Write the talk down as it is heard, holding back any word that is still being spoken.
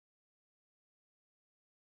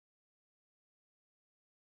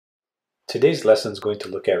Today's lesson is going to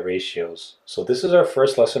look at ratios. So this is our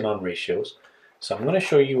first lesson on ratios. So I'm going to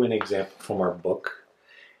show you an example from our book.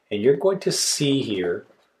 And you're going to see here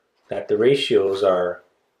that the ratios are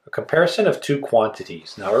a comparison of two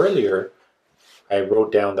quantities. Now earlier I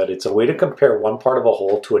wrote down that it's a way to compare one part of a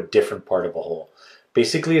whole to a different part of a whole.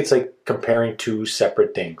 Basically it's like comparing two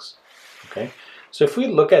separate things. Okay? So if we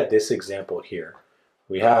look at this example here,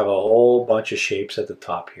 we have a whole bunch of shapes at the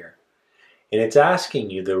top here. And it's asking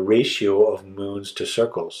you the ratio of moons to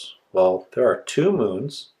circles. Well, there are 2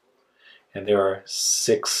 moons and there are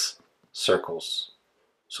 6 circles.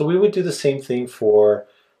 So we would do the same thing for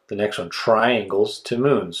the next one, triangles to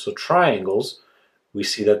moons. So triangles, we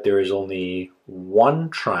see that there is only 1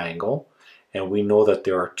 triangle and we know that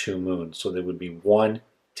there are 2 moons. So there would be 1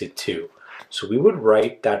 to 2. So we would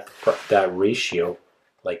write that ratio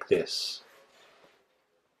like this.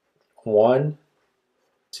 1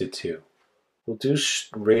 to 2. We'll do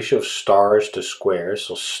ratio of stars to squares.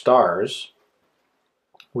 So stars,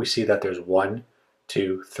 we see that there's 1,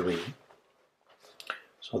 2, 3.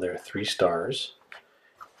 So there are 3 stars.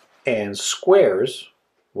 And squares,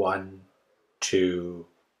 1, 2,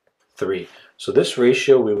 3. So this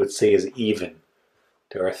ratio we would say is even.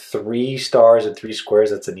 There are 3 stars and 3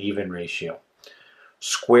 squares. That's an even ratio.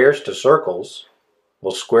 Squares to circles,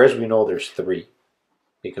 well, squares we know there's 3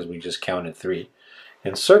 because we just counted 3.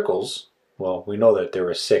 And circles, well, we know that there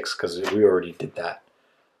are 6 because we already did that.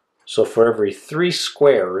 So for every 3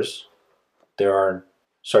 squares, there are,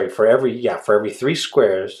 for every 3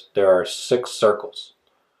 squares, there are 6 circles.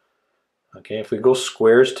 Okay, if we go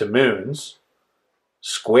squares to moons,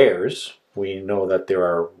 squares, we know that there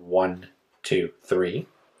are 1, 2, 3.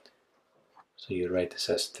 So you write this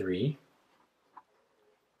as 3.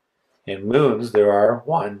 In moons, there are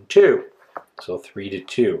 1, 2. So 3 to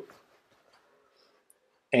 2.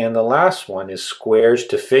 And the last one is squares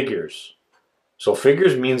to figures. So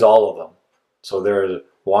figures means all of them. So there are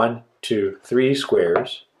 1, 2, 3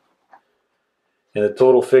 squares. And the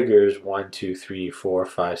total figure is 1, 2, 3, 4,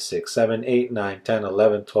 5, 6, 7, 8, 9, 10,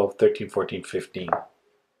 11, 12, 13, 14, 15.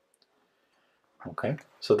 Okay,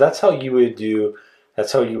 so that's how you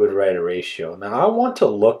would write a ratio. Now I want to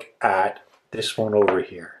look at this one over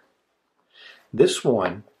here. This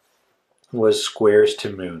one was squares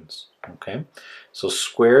to moons. Okay, so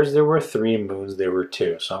squares there were 3, moons there were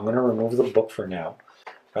 2. So I'm going to remove the book for now.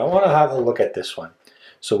 I want to have a look at this one.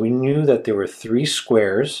 So we knew that there were 3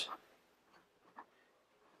 squares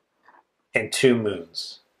and 2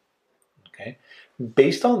 moons. Okay,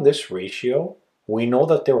 based on this ratio, we know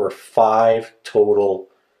that there were 5 total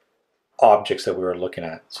objects that we were looking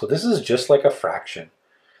at. So this is just like a fraction.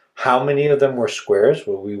 How many of them were squares?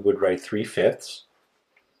 Well, we would write 3/5.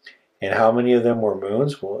 And how many of them were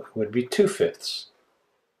moons? Well, it would be 2/5.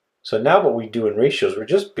 So now what we do in ratios, we're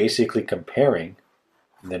just basically comparing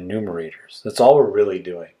the numerators. That's all we're really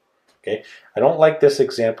doing. Okay, I don't like this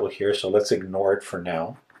example here, so let's ignore it for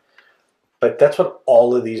now. But that's what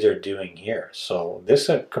all of these are doing here. So this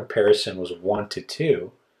comparison was 1 to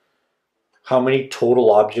 2. How many total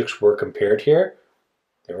objects were compared here?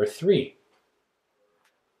 There were 3.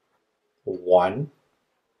 1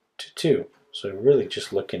 to 2. So we're really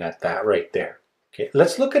just looking at that right there. Okay,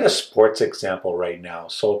 let's look at a sports example right now.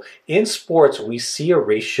 So in sports, we see a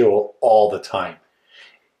ratio all the time.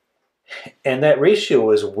 And that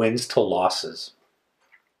ratio is wins to losses.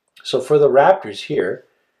 So for the Raptors here,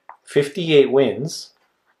 58 wins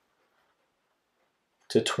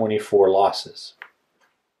to 24 losses.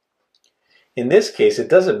 In this case, it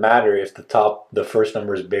doesn't matter if the first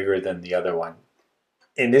number is bigger than the other one.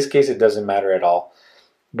 In this case, it doesn't matter at all.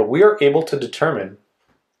 But we are able to determine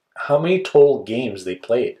how many total games they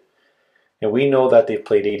played. And we know that they've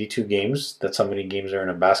played 82 games. That's how many games are in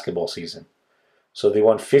a basketball season. So they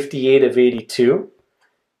won 58 of 82.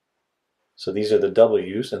 So these are the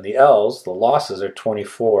W's. And the L's, the losses, are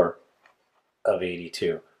 24 of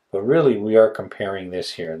 82. But really, we are comparing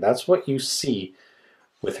this here. That's what you see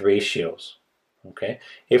with ratios. Okay?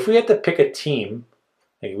 If we had to pick a team,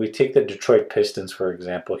 like we take the Detroit Pistons, for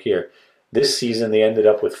example, here. This season, they ended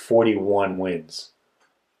up with 41 wins.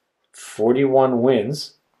 41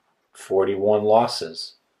 wins, 41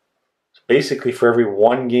 losses. So basically, for every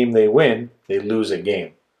 1 game they win, they lose a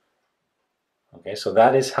game. Okay, so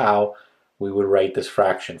that is how we would write this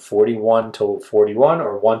fraction, 41 to 41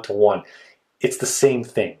 or 1 to 1. It's the same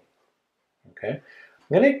thing. Okay,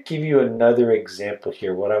 I'm going to give you another example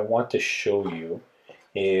here. What I want to show you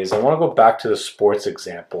is I want to go back to the sports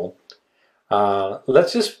example.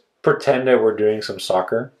 Let's just pretend that we're doing some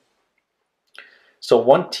soccer. So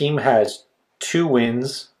one team has 2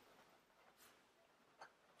 wins,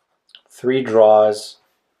 3 draws,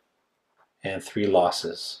 and 3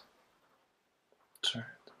 losses.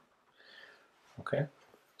 Okay,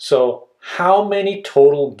 so how many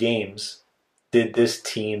total games did this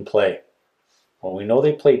team play? Well, we know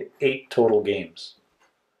they played 8 total games.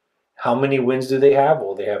 How many wins do they have?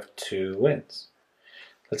 Well, they have 2 wins.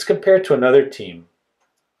 Let's compare it to another team.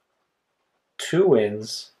 2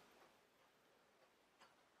 wins,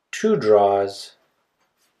 2 draws,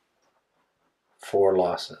 4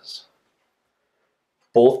 losses.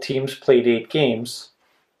 Both teams played 8 games.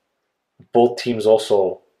 Both teams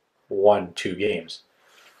also won 2 games.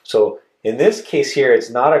 So in this case here, it's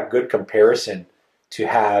not a good comparison to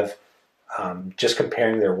have just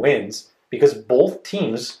comparing their wins, because both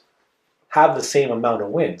teams have the same amount of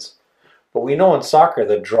wins. But we know in soccer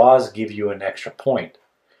that draws give you an extra point.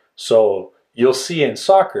 So you'll see in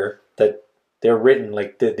soccer that they're written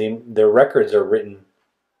like their records are written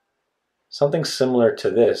something similar to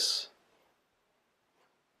this.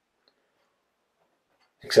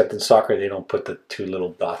 Except in soccer, they don't put the 2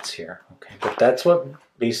 little dots here. Okay, but that's what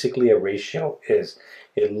basically a ratio is.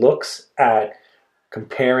 It looks at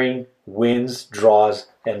comparing wins, draws,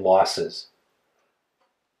 and losses.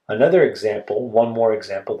 Another example, one more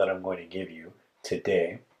example that I'm going to give you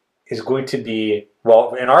today is going to be,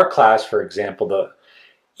 well, in our class, for example, the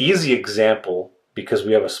easy example, because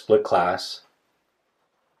we have a split class,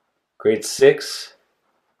 grade 6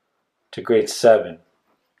 to grade 7.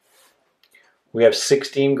 We have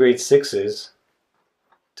 16 grade 6s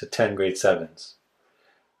to 10 grade 7s.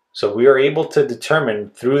 So we are able to determine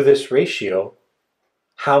through this ratio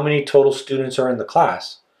how many total students are in the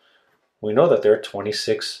class. We know that there are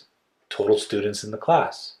 26 total students in the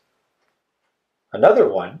class. Another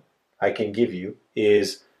one I can give you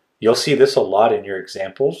is, you'll see this a lot in your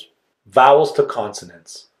examples, vowels to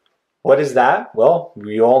consonants. What is that? Well,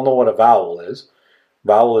 we all know what a vowel is.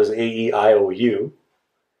 Vowel is A, E, I, O, U.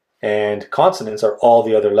 And consonants are all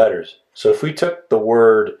the other letters. So if we took the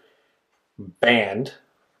word band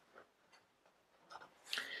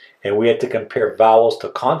and we had to compare vowels to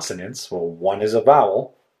consonants, well, 1 is a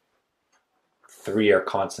vowel, 3 are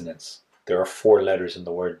consonants. There are 4 letters in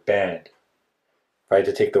the word band. If I had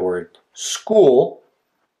to take the word school,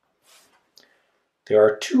 there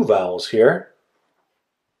are 2 vowels here.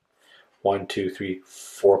 1, 2, 3,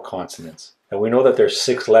 4 consonants. And we know that there's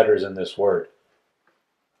 6 letters in this word.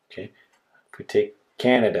 Okay, if we take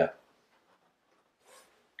Canada,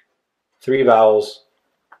 3 vowels,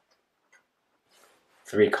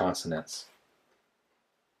 3 consonants.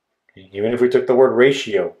 Okay, even if we took the word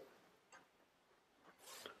ratio,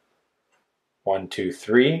 1, 2,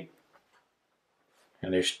 3,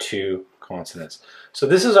 and there's 2 consonants. So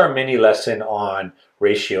this is our mini lesson on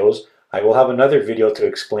ratios. I will have another video to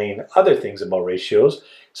explain other things about ratios.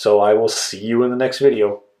 So I will see you in the next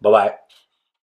video. Bye-bye.